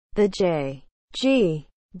The J.G.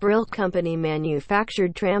 Brill Company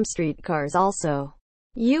manufactured tram streetcars also.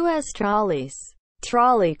 U.S. trolleys,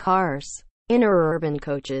 trolley cars, interurban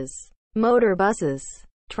coaches, motor buses,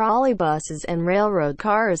 trolleybuses and railroad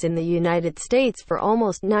cars in the United States for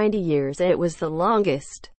almost 90 years. It was the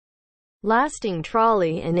longest lasting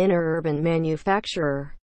trolley and interurban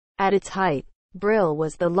manufacturer. At its height, Brill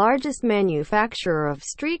was the largest manufacturer of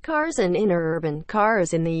streetcars and interurban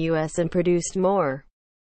cars in the U.S. and produced more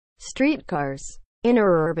streetcars,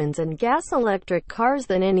 interurbans and gas-electric cars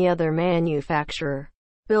than any other manufacturer,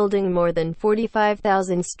 building more than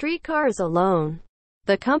 45,000 streetcars alone.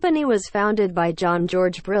 The company was founded by John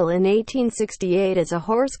George Brill in 1868 as a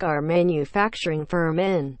horsecar manufacturing firm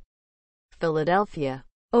in Philadelphia.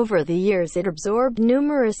 Over the years it absorbed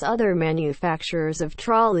numerous other manufacturers of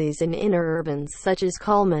trolleys and interurbans such as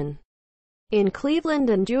Coleman in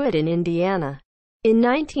Cleveland and Jewett in Indiana. In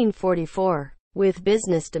 1944, with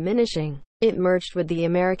business diminishing, it merged with the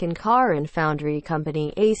American Car and Foundry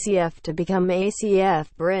Company (ACF) to become ACF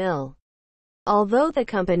Brill. Although the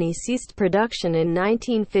company ceased production in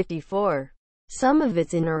 1954, some of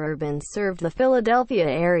its interurbans served the Philadelphia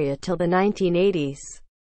area till the 1980s.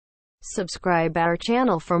 Subscribe our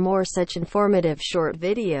channel for more such informative short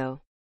video.